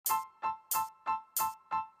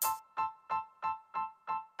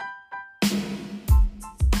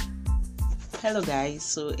Hello guys,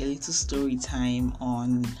 so a little story time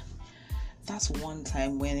on that's one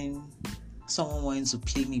time when someone wanted to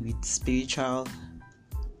play me with spiritual.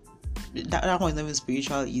 That one is not even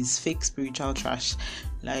spiritual, is fake spiritual trash.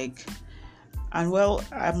 Of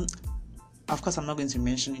course I'm not going to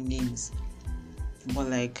mention names,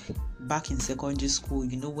 but back in secondary school,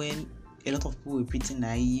 when a lot of people were pretty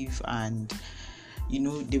naive and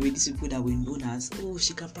there were these people that were known as, oh,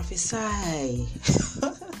 she can prophesy.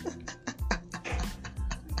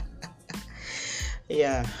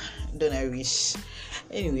 Yeah, don't I wish.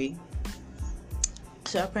 Anyway,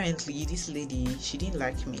 so apparently this lady, she didn't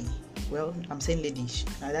like me. Well, I'm saying lady.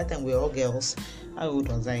 At that time we were all girls. How old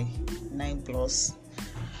was I? 9 plus.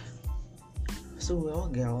 So we're all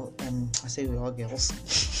girls. I say we're all girls.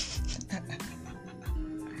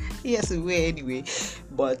 Yes, we were anyway.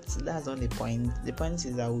 But that's not the point. The point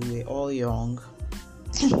is that we were all young,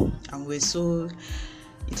 and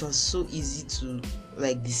it was so easy to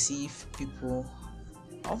deceive people.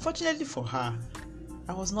 Unfortunately for her,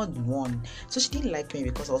 I was not the one. So she didn't like me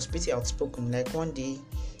because I was pretty outspoken. One day,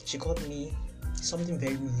 she called me something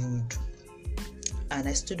very rude, and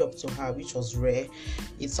I stood up to her, which was rare.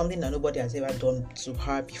 It's something that nobody has ever done to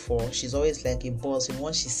her before. She's always like a boss, and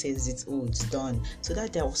once she says it, oh, it's done. So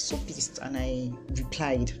that day I was so pissed, and I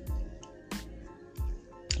replied.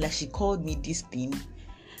 She called me this thing,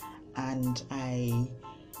 and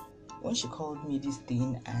when she called me this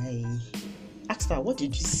thing, I asked her, what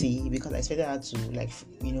did you say? Because I expected her to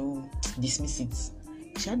dismiss it.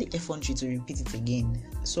 She had the effrontery to repeat it again.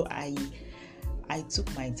 So I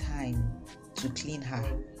took my time to clean her.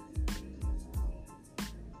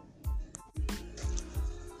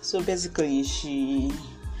 So basically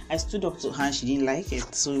I stood up to her and she didn't like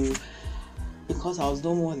it. So because I was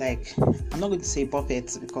no more I'm not going to say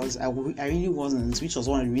puppet, because I really wasn't, which was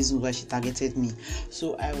one of the reasons why she targeted me.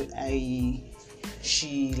 So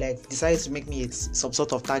she decided to make me some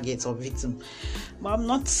sort of target or victim, but I'm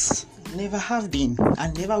not, never have been,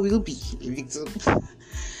 and never will be a victim.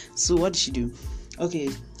 So what did she do? Okay,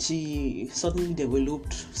 she suddenly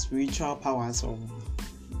developed spiritual powers, or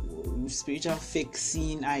spiritual fake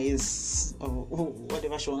seeing eyes, or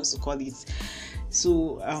whatever she wants to call it.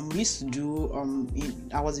 So we used to do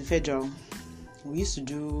I was in federal. We used to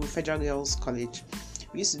do Federal Girls College.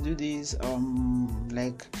 We used to do these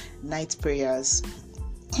night prayers.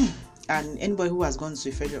 And anybody who has gone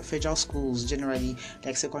to federal schools, generally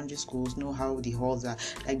secondary schools, know how the halls are.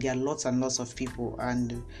 There are lots and lots of people.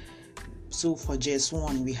 And so for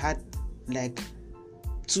JS1, we had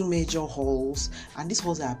 2 major halls, and these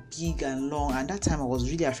halls are big and long. And that time I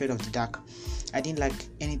was really afraid of the dark. I didn't like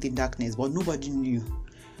anything darkness, but nobody knew.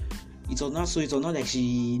 It was not like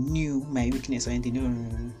she knew my weakness or anything.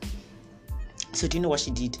 No. So do you know what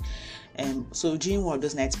she did? So during one of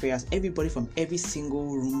those night prayers, everybody from every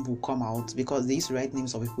single room will come out, because they used to write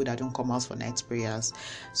names of people that don't come out for night prayers.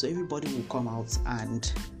 So everybody will come out,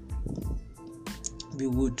 and we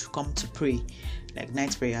would come to pray,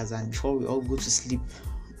 night prayers, and before we all go to sleep.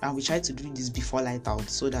 And we try to do this before light out,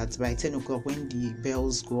 so that by 10 o'clock when the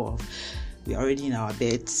bells go off, we're already in our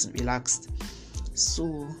beds, relaxed.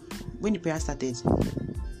 So when the prayer started,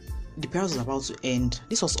 the prayer was about to end.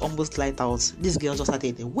 This was almost light out. This girl just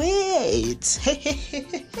started, wait,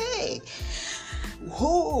 hey.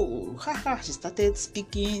 Whoa, she started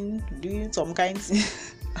speaking, doing some kinds.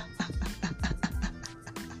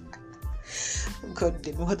 God,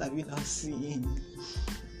 they know what I've been now seeing.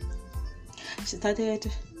 She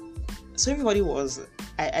started. So everybody was.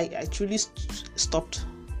 I truly stopped.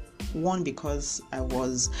 One, because it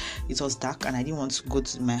was dark and I didn't want to go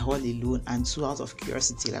to my hall alone, and 2, out of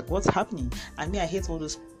curiosity, what's happening. And me, I hate all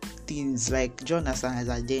those things. John as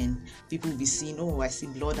I then people will be seeing, oh, I see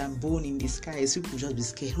blood and bone in the sky. So people just be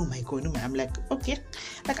scared. Oh my God, I'm okay.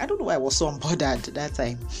 I don't know why I was so unbothered that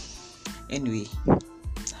time. Anyway,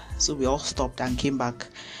 so we all stopped and came back.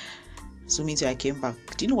 So me too, I came back.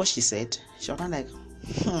 Do you know what she said? She was not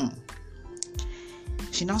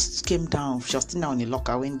She now came down. She was still down in the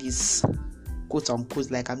locker when this quote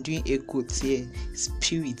unquote, I'm doing air quotes here,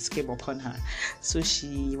 spirits came upon her. So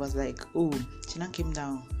she was oh, she now came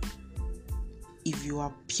down. If you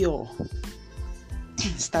are pure,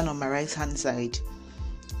 stand on my right hand side.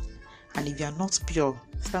 And if you are not pure,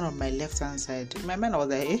 stand on my left hand side. In my mind, I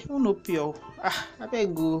was oh no, pure. I better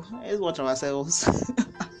go. Let's watch ourselves.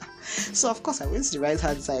 So of course I went to the right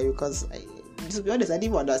hand side, because to be honest, I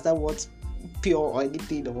didn't understand what pure or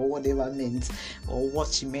anything or whatever meant, or what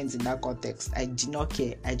she meant in that context. I did not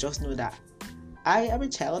care. I just know that I am a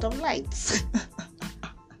child of light.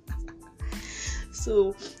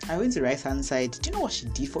 So I went to the right hand side. Do you know what she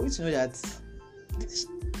did? For you to know that,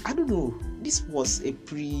 I don't know, this was a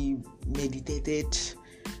premeditated,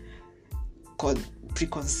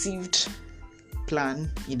 preconceived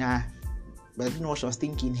plan in her, but I don't know what she was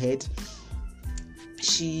thinking head.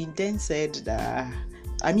 She then said that,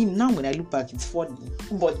 I mean, now when I look back, it's funny,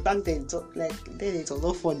 but back then, it was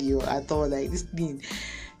not funny at all, like this thing.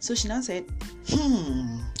 So she now said,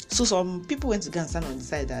 so some people went to go and stand on the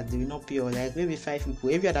side that they will not pay, or like maybe 5 people,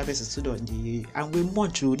 every other person stood on the, and we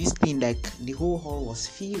much through this thing, like the whole hall was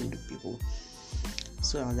filled with people.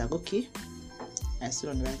 So I was like, okay, I stood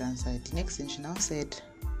on the right hand side. The next thing she now said,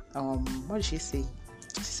 what did she say?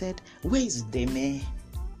 She said, where is Deme?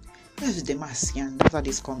 Where's Demasian? That's how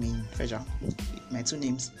this call me in Freja. My 2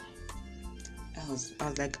 names. I was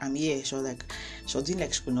like, I'm here. She was doing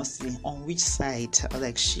like she could not see on which side. I was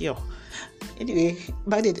like, sure. Anyway,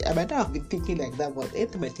 back then I might not have been thinking like that, but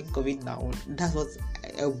anytime I think of it now, that's what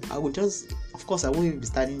I would just, of course I wouldn't be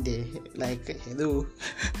standing there like, hello.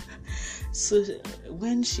 So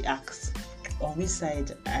when she asked on which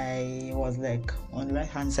side, I was like on the right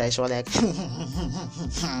hand side. She was like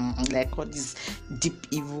like all these deep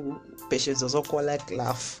evil patients also call like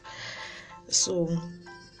laugh. So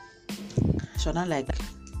she was not like,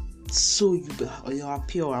 so you are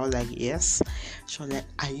pure? I was like, yes. She was like,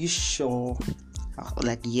 are you sure? I was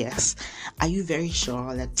like, yes. Are you very sure? I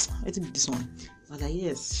was like, I think this one. I was like,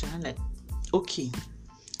 yes. She was like, okay,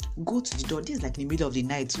 go to the door. This is like in the middle of the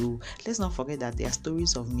night, so let's not forget that there are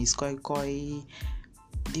stories of Miss Koi Koi,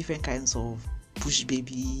 different kinds of push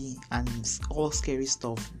baby, and all scary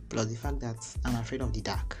stuff, plus the fact that I'm afraid of the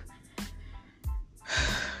dark.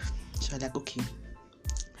 She was like, okay,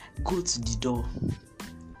 go to the door.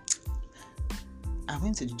 I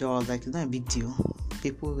went to the door. I was like, it's not a big deal.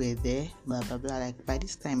 People were there, blah blah blah. Like by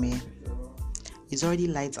this time, it's already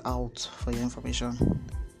lights out, for your information.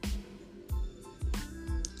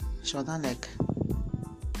 She was not like,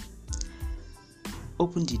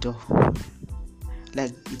 open the door.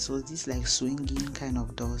 Like it was this like swinging kind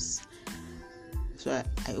of doors. So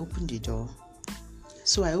I opened the door.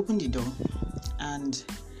 And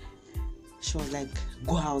she was like,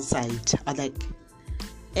 go outside. I was like,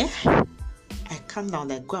 I calmed down,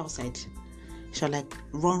 like, go outside. She was like,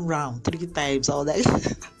 run round 3 times. I was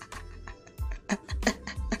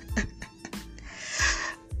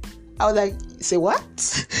like, say what?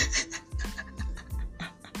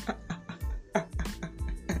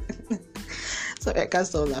 So I can't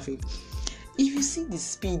stop laughing. If you see the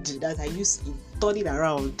speed that I used in turning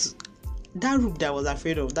around, that room that I was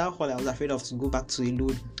afraid of, that hall I was afraid of to go back to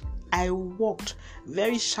alone, I walked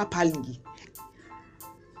very sharply.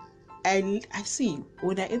 I see,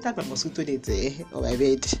 when I entered my mosquito net on my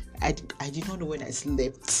bed, I did not know when I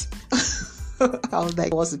slept. I was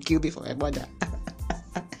like, wants to kill me for my mother.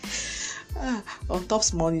 On top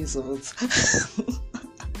small insults.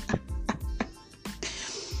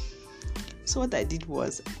 So what I did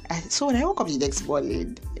was, when I woke up the next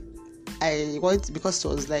morning, I went, because it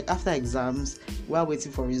was like after exams, while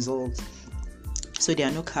waiting for results. So there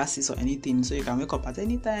are no classes or anything, so you can wake up at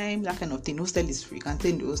any time, that kind of thing. Hostel is free. You can stay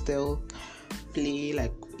in the hostel, play,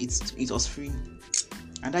 like it was free.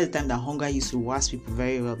 And that's the time that hunger used to wash people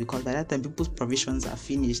very well, because by that time people's provisions are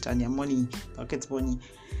finished and their money, pocket money.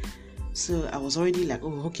 So I was already like,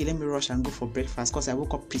 oh okay, let me rush and go for breakfast, because I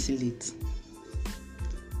woke up pretty late.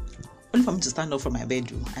 Only for me to stand up from my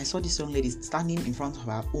bedroom, I saw this young lady standing in front of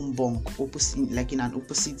her own bunk, opposite, like in an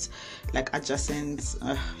opposite, like adjacent,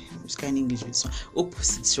 it's kind of English with this one,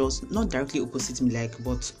 opposite. She was not directly opposite me, like,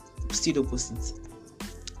 but still opposite.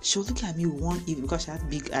 She was looking at me one evil, because she had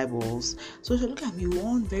big eyeballs. So she was looking at me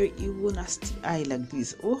one very evil, nasty eye like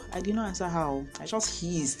this. Oh, I did not answer how. I just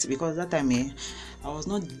hissed, because that time I was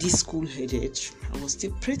not this cool-headed. I was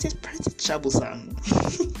still pretty troublesome.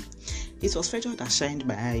 It was Frederick that shined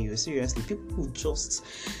my eye. Seriously, people would just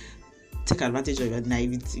take advantage of your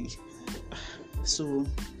naivety. So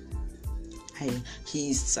I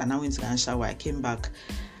hissed, and I went to go and shower. I came back.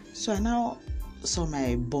 So I now saw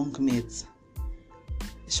my bunkmate.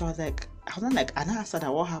 She was like, I was not like, and I asked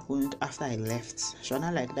her what happened after I left. She was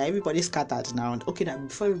not like that everybody scattered now. Okay, that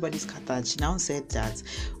before everybody scattered, she now said that,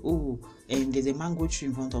 there's a mango tree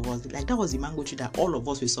in front of us. Like that was the mango tree that all of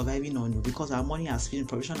us were surviving on, because our money has finished,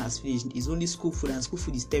 provision has finished. It's only school food, and school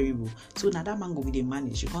food is terrible. So now that mango we dey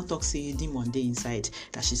manage. She can't talk say demon day inside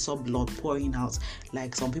that she saw blood pouring out.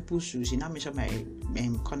 Like some people should. She now mentioned my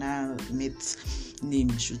corner mate's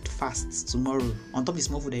name should fast tomorrow. On top of the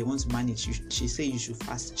small food that you want to manage, she say you should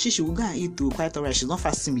fast. She should go and eat too. Quite alright. She's not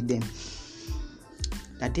fasting with them.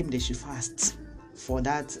 That them they should fast. For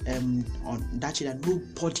that on that tree, that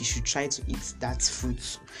nobody should try to eat that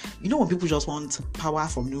fruit. You know when people just want power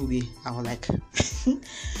from nowhere, I was like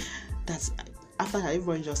That's after that,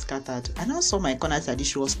 everybody just scattered. I now saw my corner that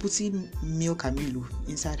she was putting milk and Milo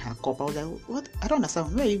inside her cup. I was like, what? I don't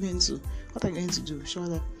understand. Where are you going to? What are you going to do? She was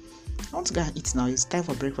like, I want to go and eat now. It's time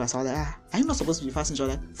for breakfast. I was like, are you not supposed to be fasting? She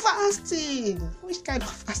was like, fasting? Which kind of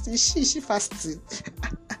fasting? She fasting.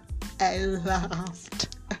 I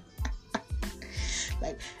laughed.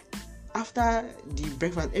 Like, after the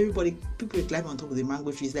breakfast, people climb on top of the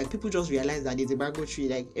mango trees. Like, people just realized that there's a mango tree.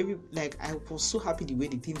 Like I was so happy the way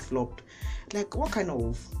the thing flopped. Like, what kind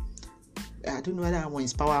of, I don't know whether I'm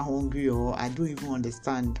power hungry or I don't even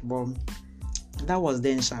understand, but that was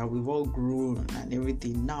then, we've all grown and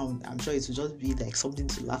everything. Now I'm sure it will just be like something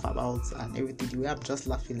to laugh about and everything. The way I'm just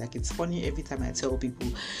laughing, like it's funny every time I tell people.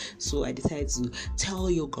 So I decided to tell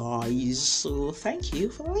you guys. So thank you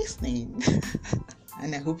for listening.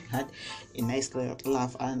 And I hope you had a nice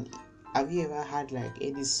laugh. And have you ever had like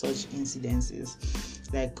any such incidences?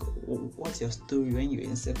 Like, what's your story when you're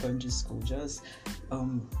in secondary school? Just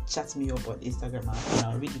chat me up on Instagram and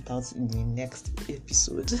I'll read it out in the next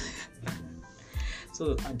episode.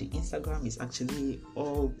 So the Instagram is actually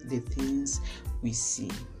all the things we see.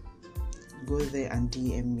 Go there and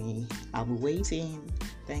DM me. I'll be waiting.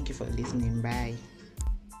 Thank you for listening. Bye.